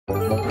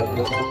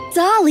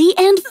Dolly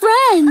and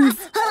Friends!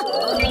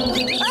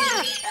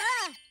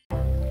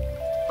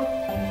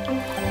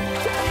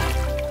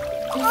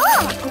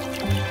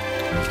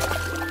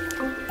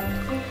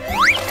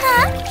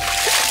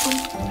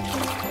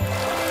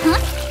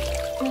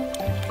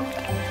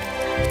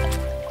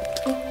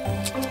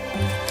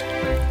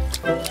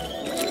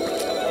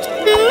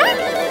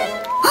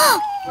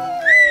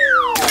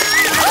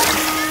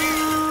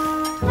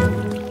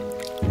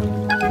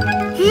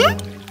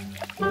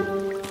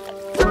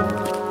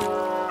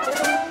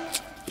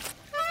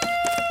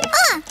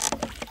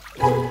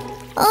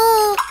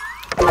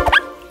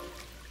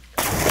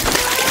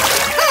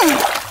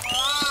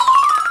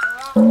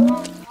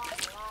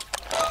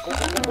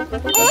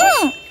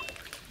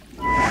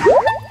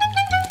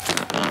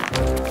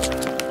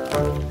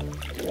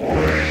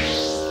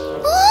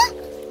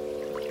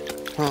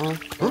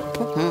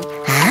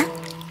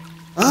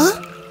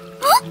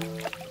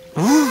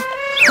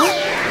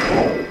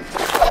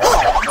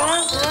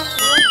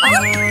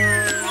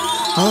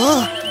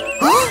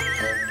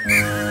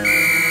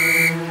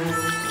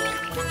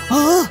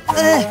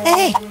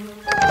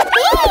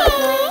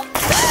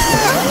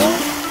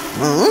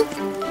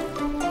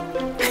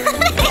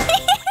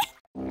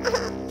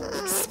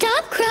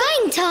 Stop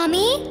crying,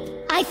 Tommy.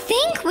 I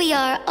think we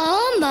are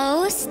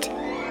almost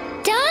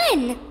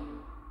done.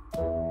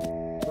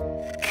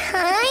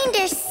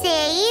 Kinda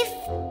safe.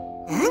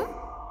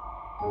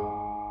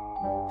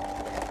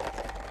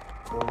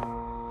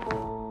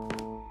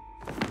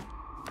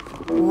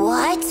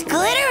 What's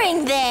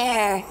glittering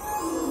there?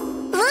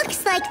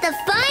 Looks like the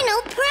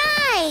final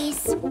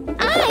prize.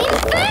 I'm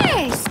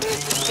first.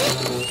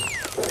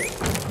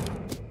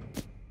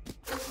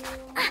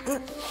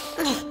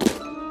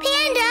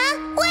 Panda,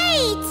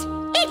 wait!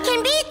 It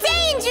can be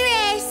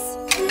dangerous!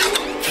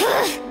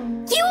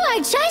 You are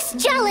just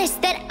jealous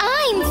that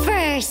I'm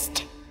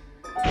first.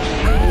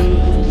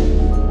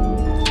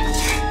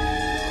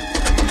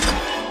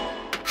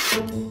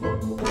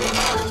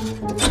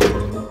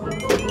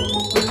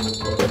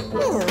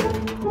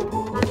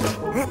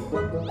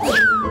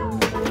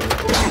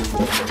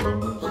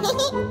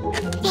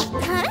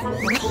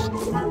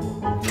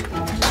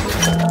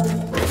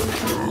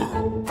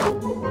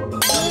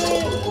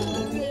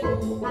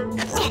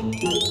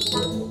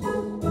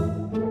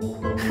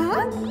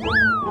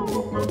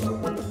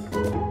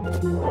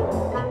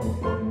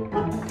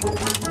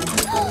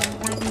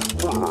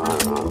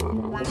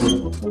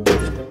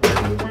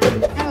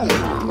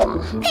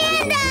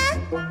 Panda,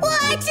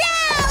 watch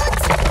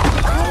out!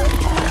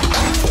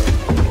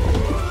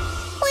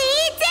 We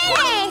did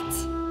it!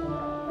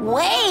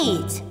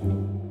 Wait!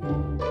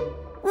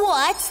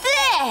 What's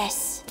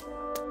this?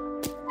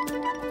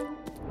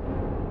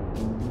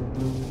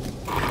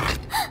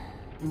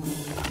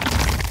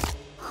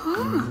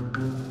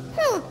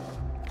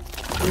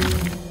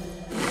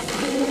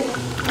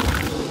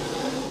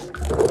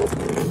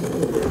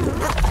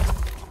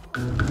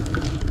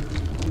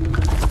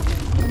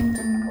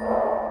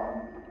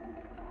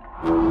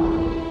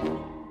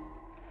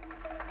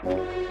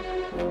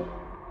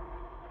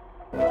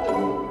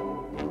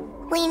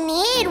 We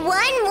need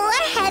one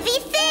more heavy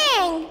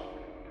thing.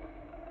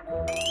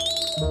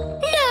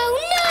 No!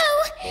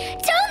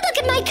 Don't look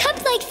at my cup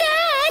like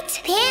that!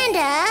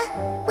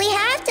 Panda, we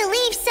have to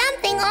leave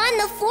something on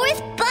the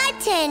fourth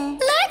button.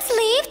 Let's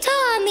leave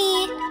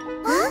Tommy.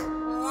 Huh?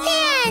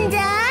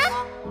 Panda?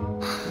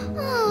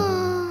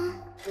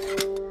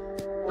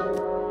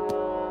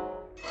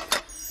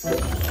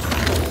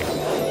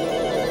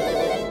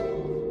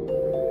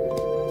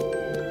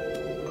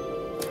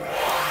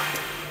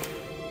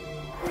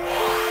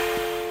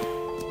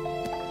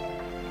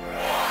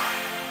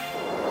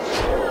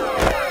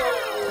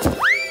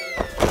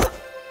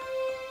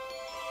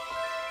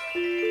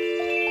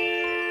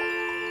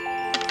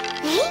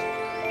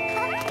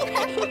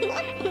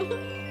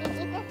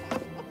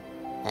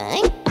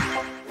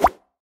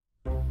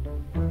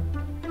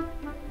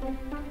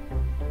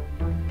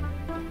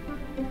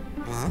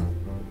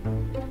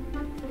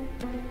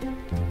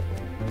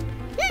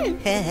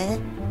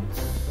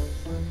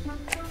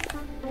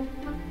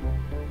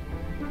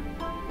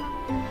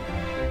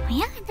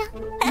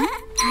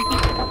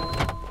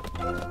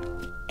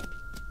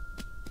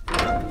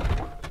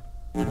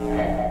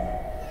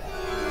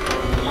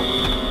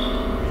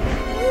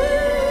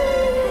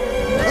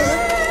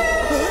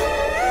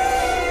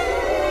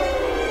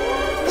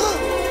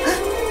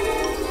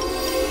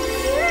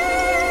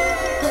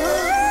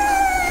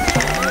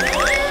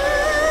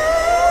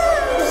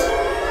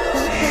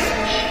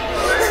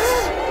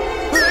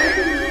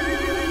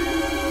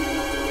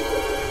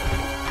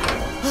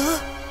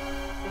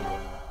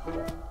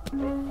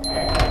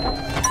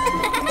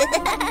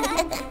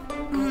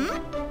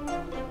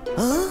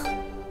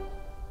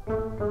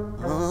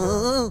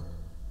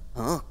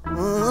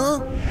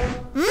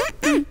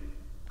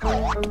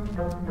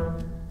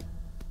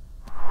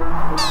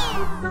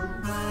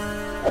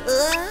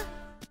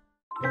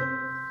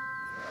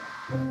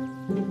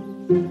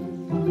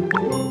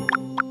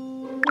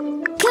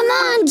 Come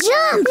on,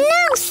 jump!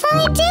 No,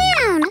 slide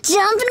down.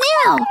 Jump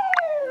now!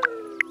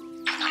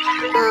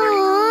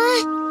 Aww.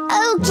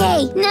 Okay,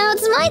 now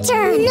it's my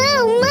turn.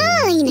 No,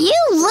 mine. You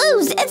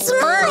lose. It's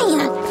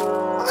mine.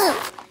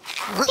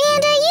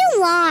 Panda, you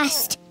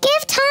lost.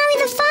 Give Tommy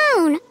the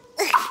phone.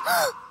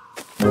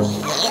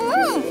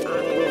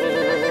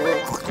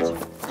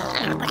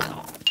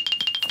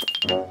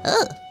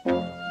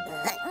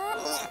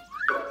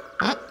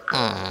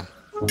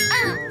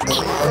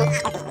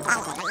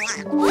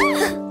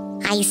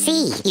 I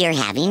see. You're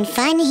having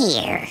fun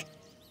here.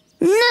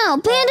 No,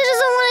 Panda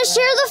doesn't want to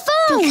share the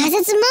phone. Because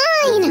it's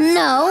mine.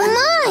 No,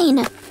 mine.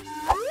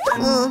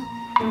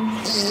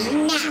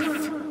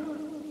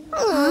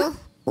 Enough.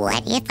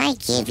 What if I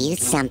give you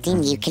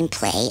something you can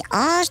play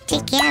all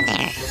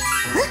together?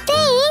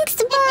 Thanks,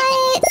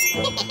 but...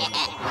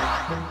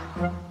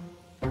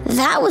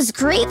 That was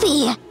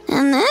creepy.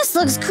 And this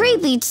looks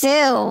creepy,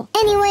 too.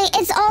 Anyway,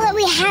 it's all that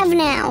we have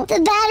now. The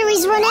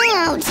batteries run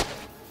out.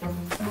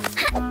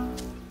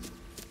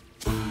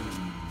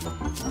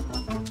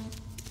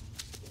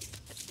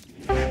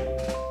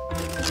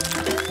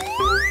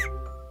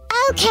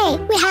 Okay,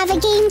 we have a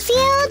game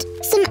field,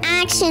 some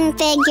action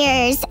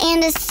figures,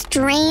 and a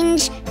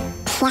strange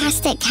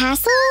plastic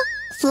castle?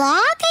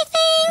 Flock, I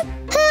think?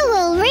 Who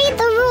will read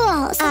the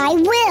rules? I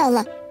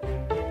will.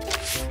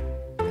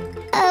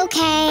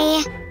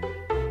 Okay.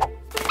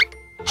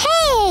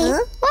 Hey,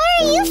 why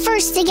are you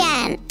first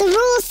again? The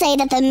rules say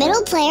that the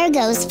middle player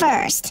goes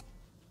first.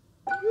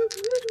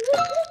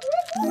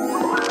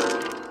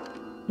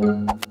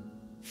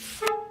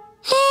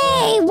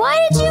 Hey, why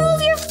did you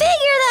move your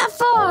figure that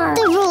far?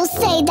 The rules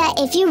say that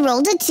if you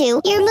rolled a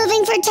 2, you're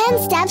moving for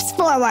 10 steps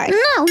forward.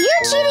 No,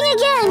 you're cheating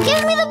again.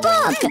 Give me the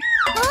book.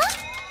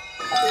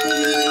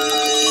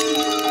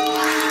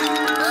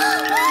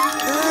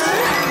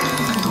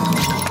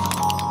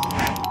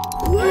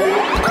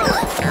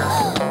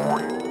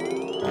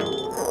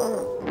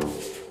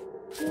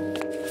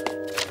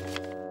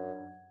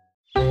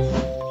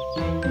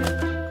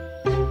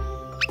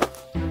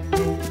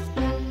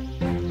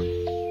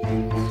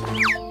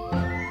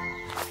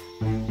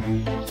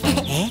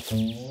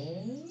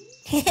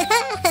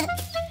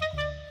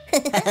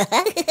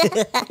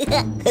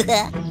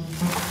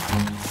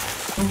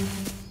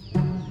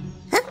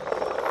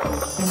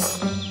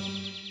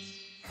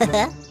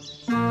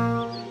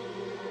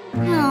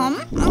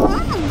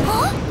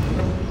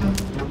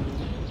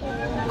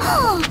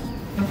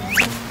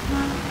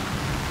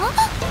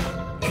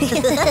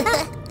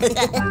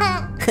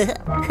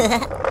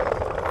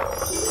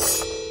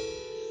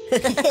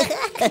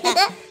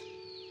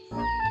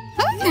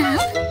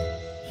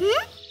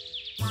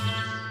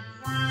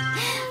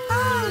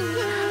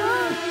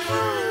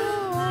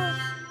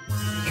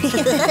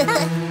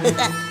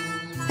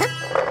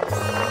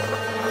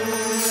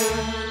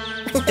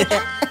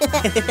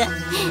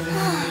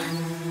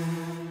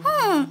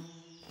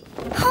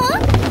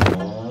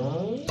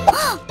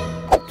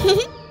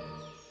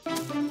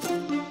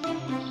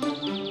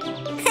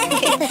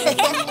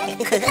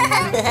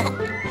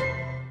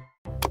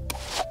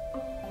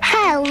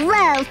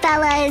 Hello,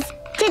 fellas.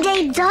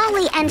 Today,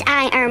 Dolly and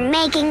I are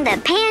making the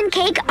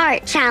Pancake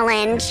Art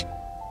Challenge.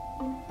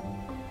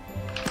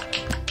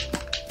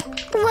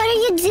 What are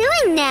you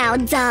doing now,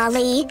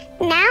 Dolly?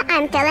 Now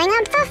I'm filling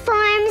up the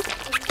forms.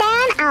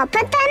 Then I'll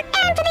put them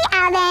into the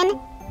oven.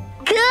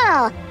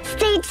 Cool!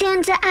 Stay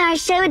tuned to our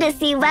show to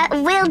see what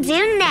we'll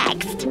do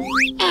next.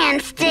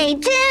 And stay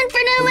tuned for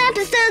new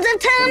episodes of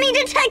Tommy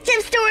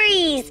Detective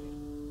Stories!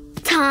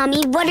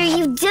 Tommy, what are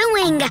you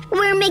doing?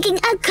 We're making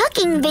a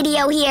cooking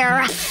video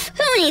here.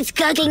 Who needs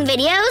cooking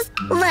videos?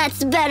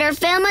 Let's better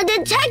film a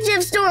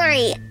detective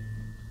story.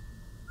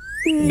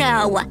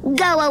 No,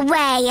 go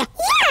away.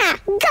 Yeah,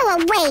 go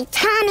away,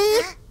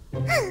 Tommy.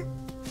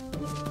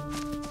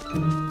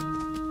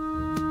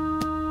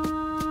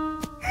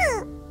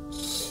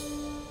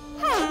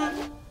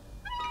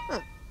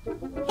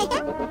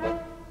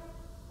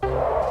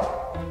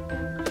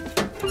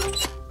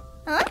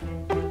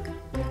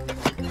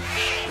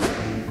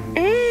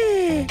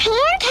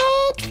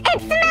 Pancakes! It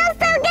smells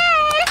so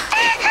good!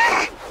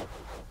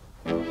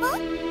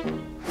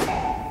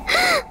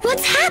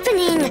 What's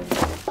happening?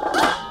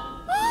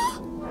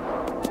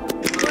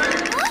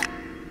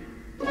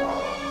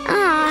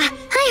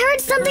 I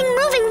heard something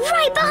moving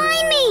right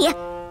behind me!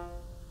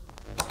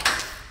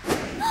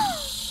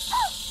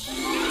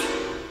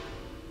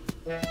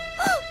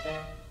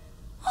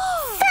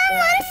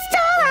 Someone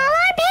stole all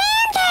our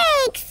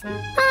pancakes!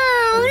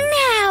 Oh,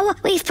 no!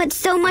 We've put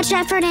so much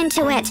effort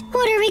into it.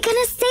 What are we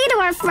gonna say to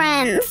our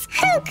friends?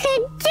 Who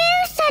could do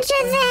such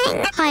a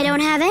thing? I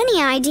don't have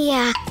any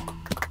idea.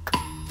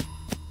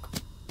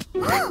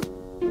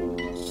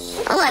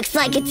 Looks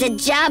like it's a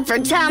job for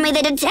Tommy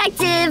the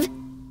detective.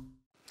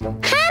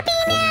 Happy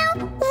now?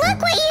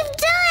 Look what you've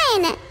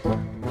done!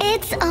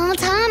 It's all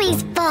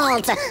Tommy's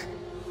fault.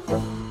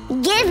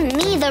 Give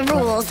me the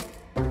rules.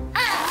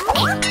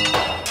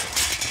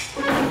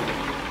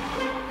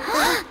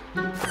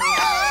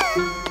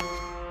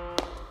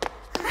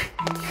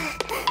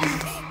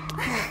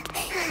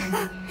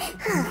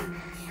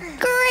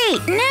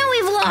 Great, now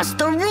we've lost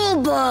the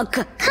rule book.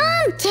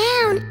 Calm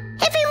down.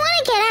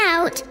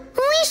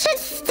 We should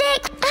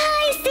stick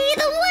I See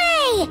the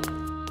Way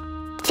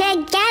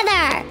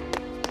together.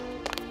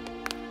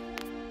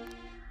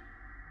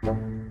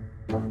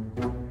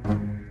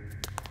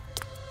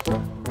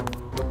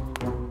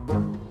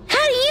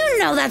 How do you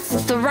know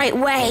that's the right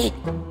way?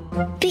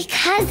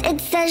 Because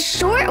it's the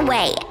short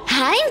way.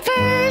 I'm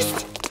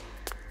first.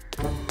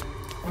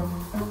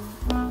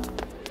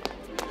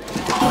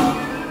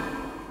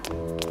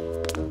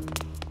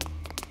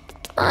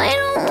 I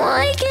don't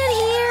like it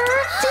here.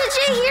 Did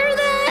you hear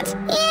that?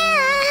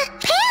 Yeah,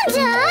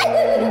 Panda!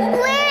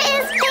 Where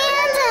is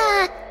Panda?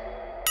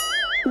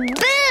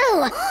 Boo!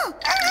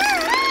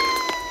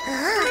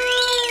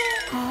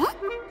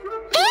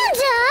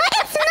 Panda,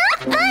 it's not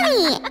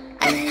funny!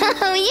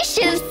 Oh, you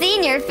should have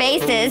seen your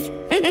faces.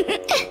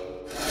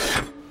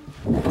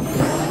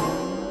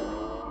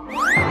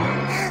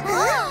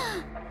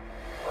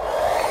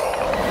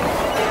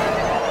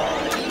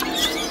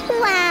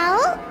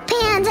 Well,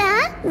 Panda,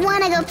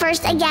 wanna go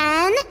first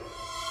again?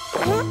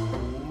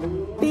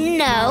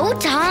 No,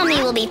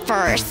 Tommy will be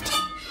first.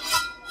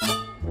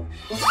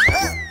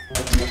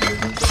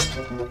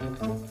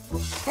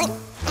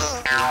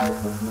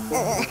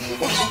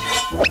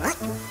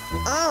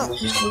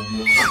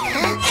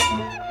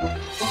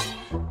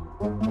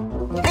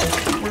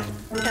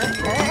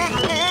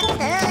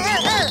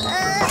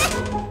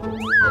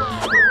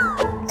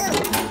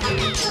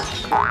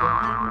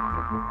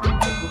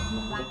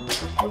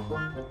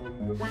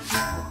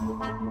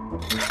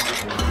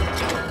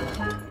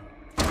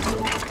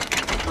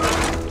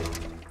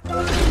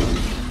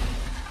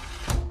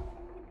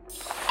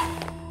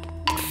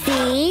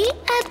 See?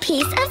 A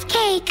piece of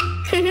cake.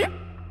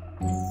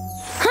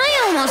 I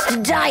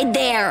almost died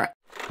there.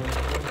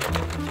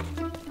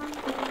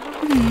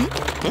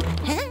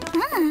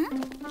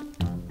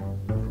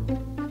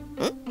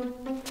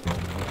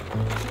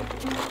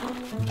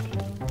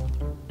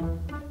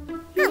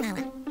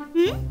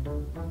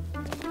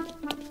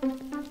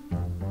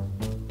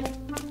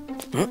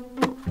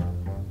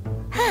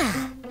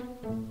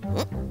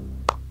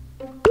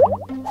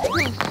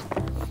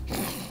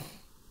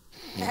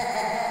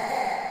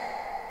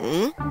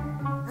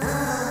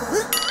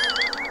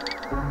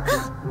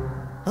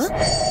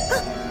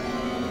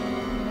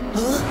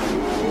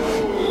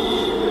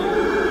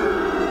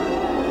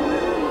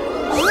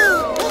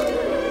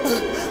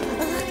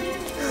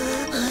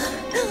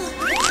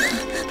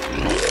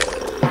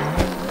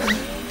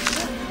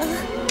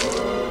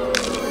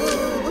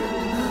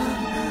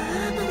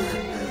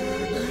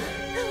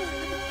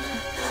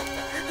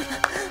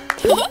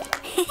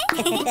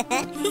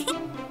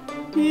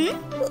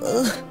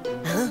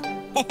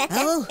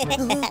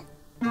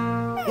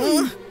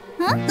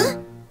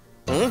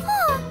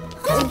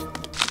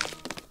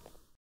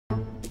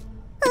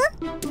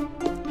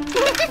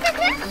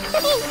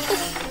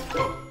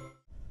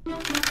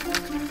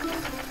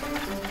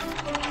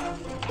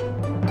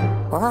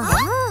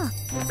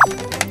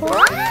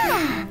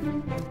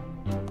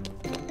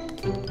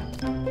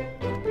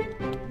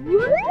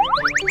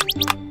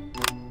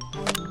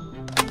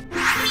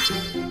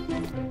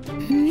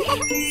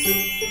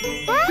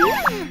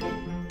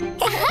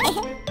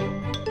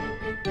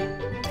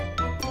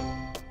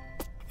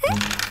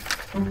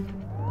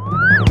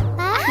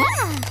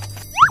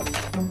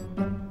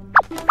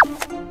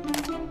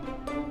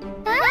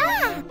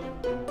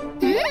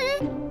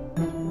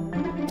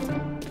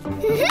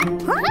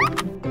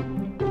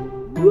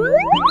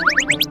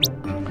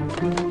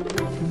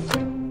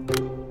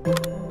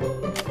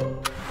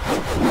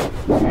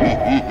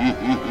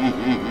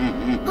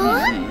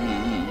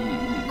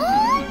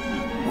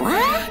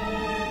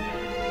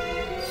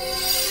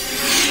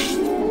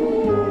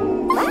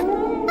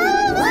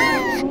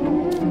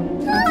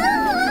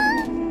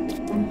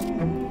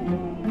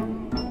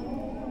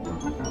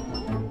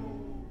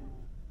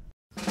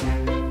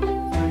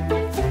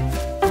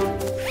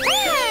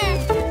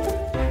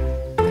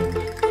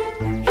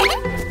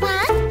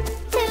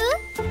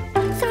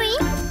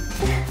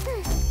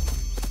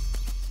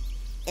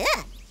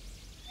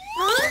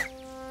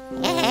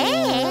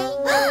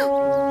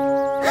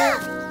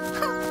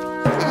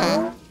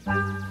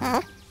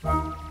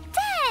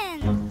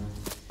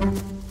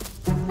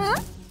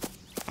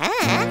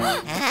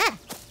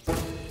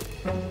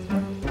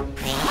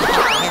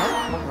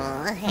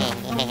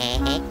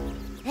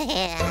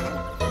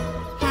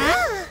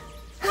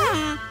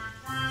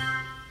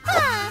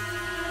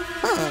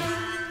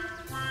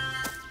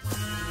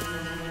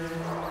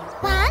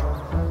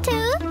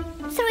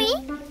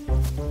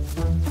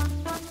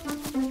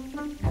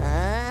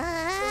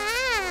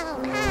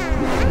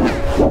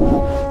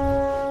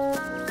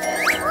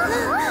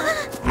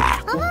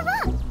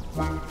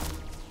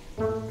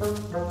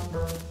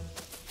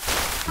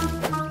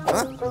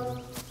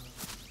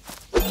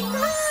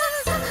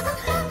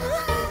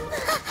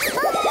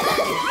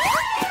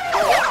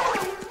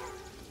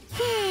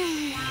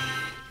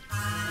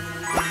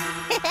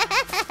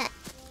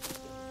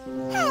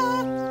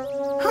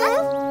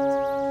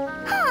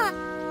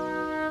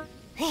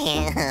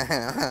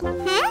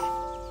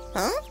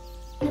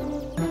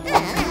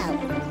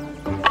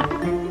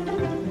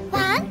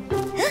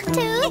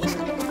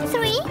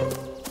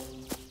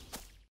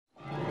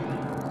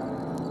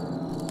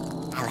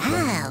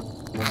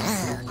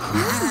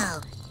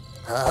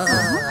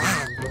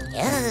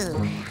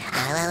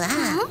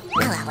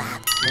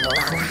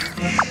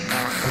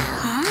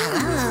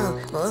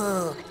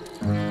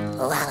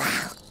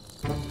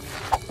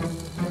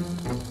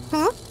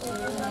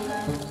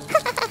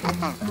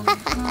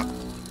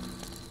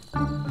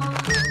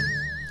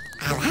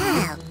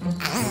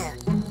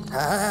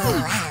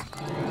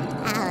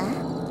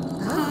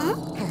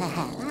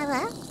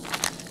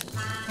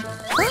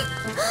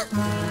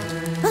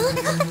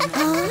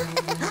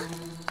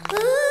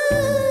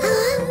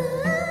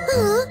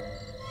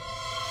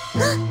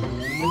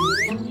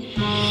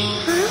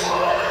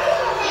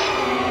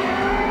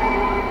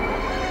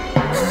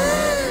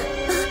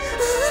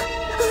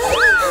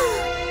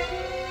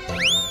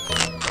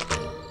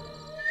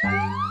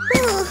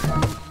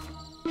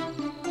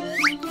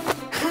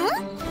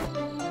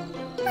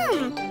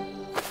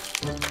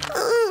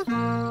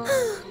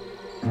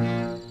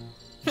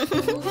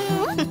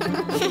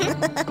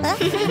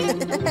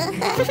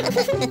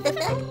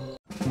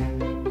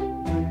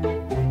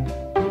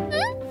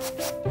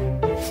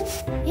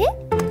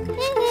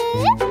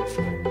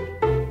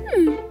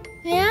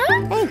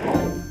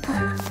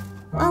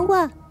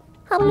 Ała,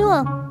 ała,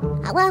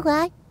 ała,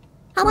 ała,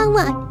 ała,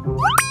 ała.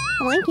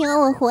 Ła, ała,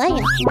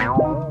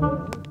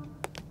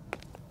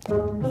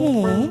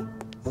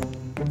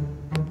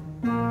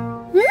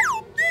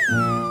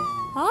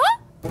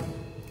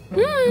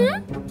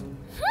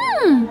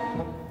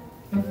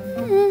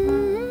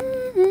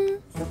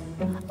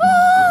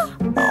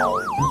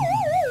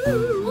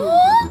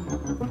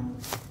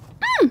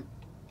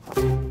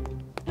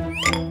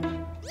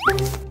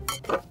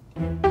 ała.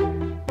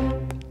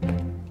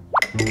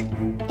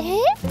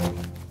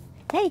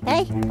 Hey,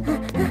 hey.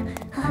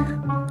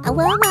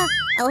 Ała, ała,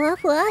 ała,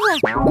 ała.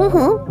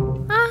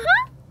 Aha.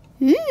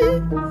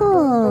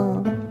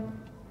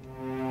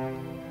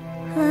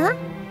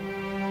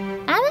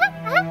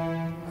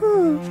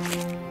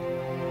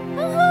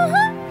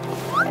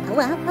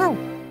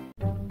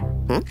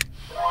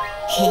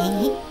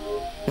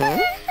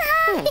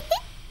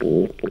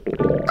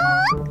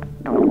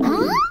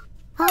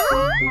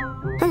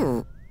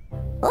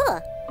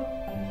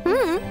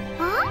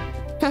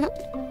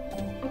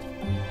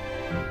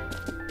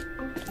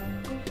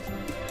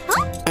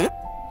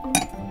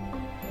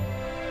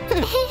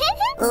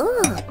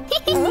 Oh.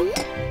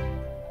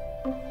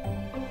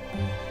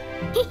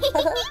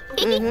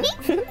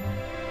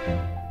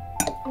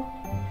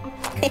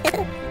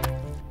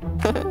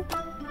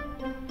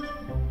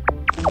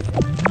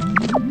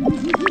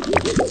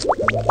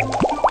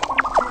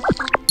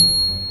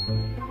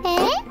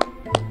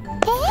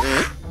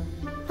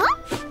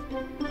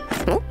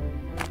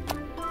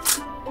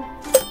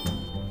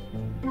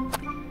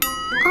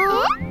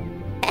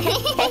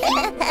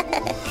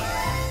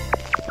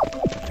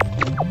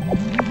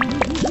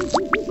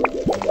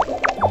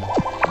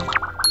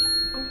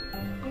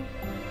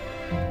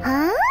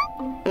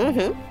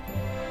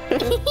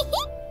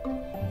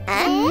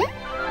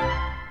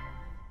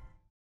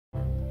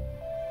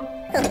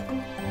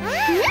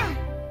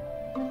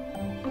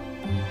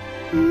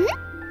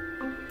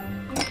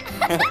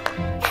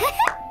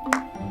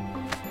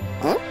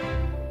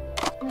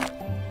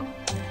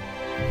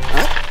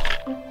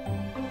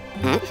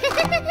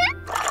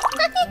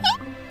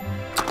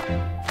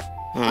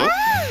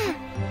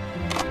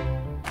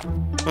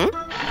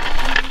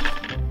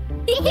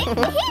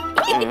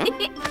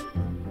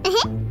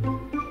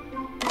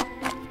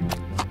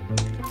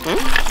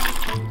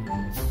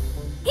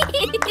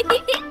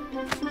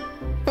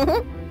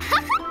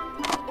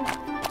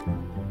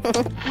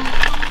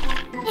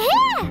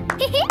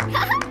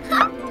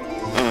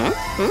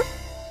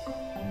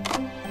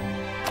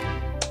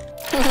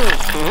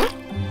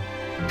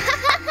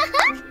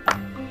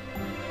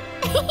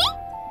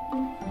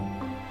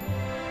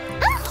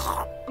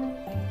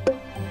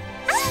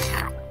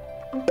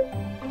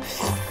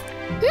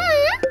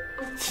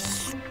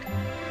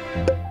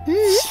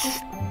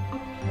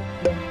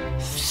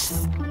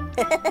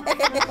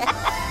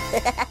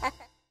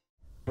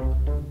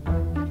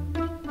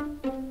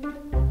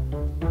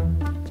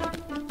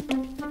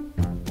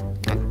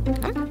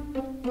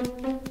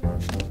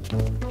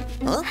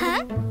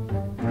 Hả?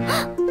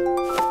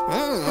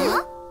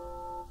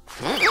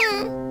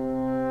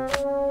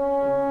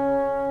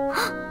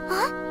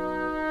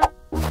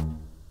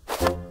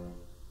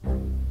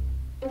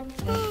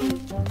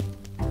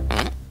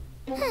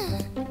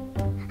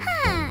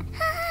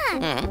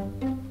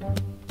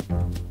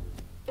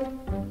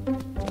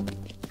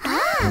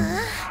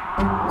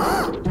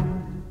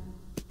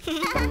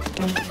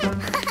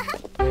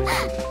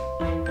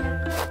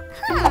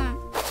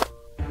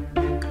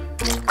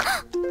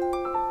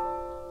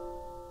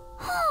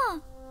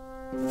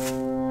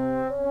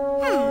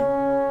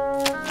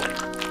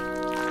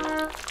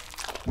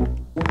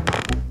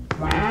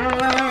 Wow,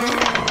 wow.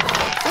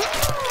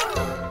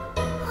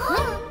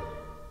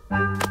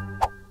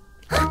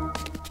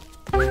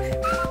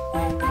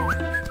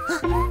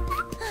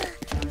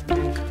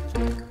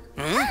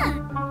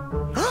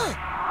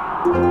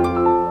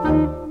 Huh?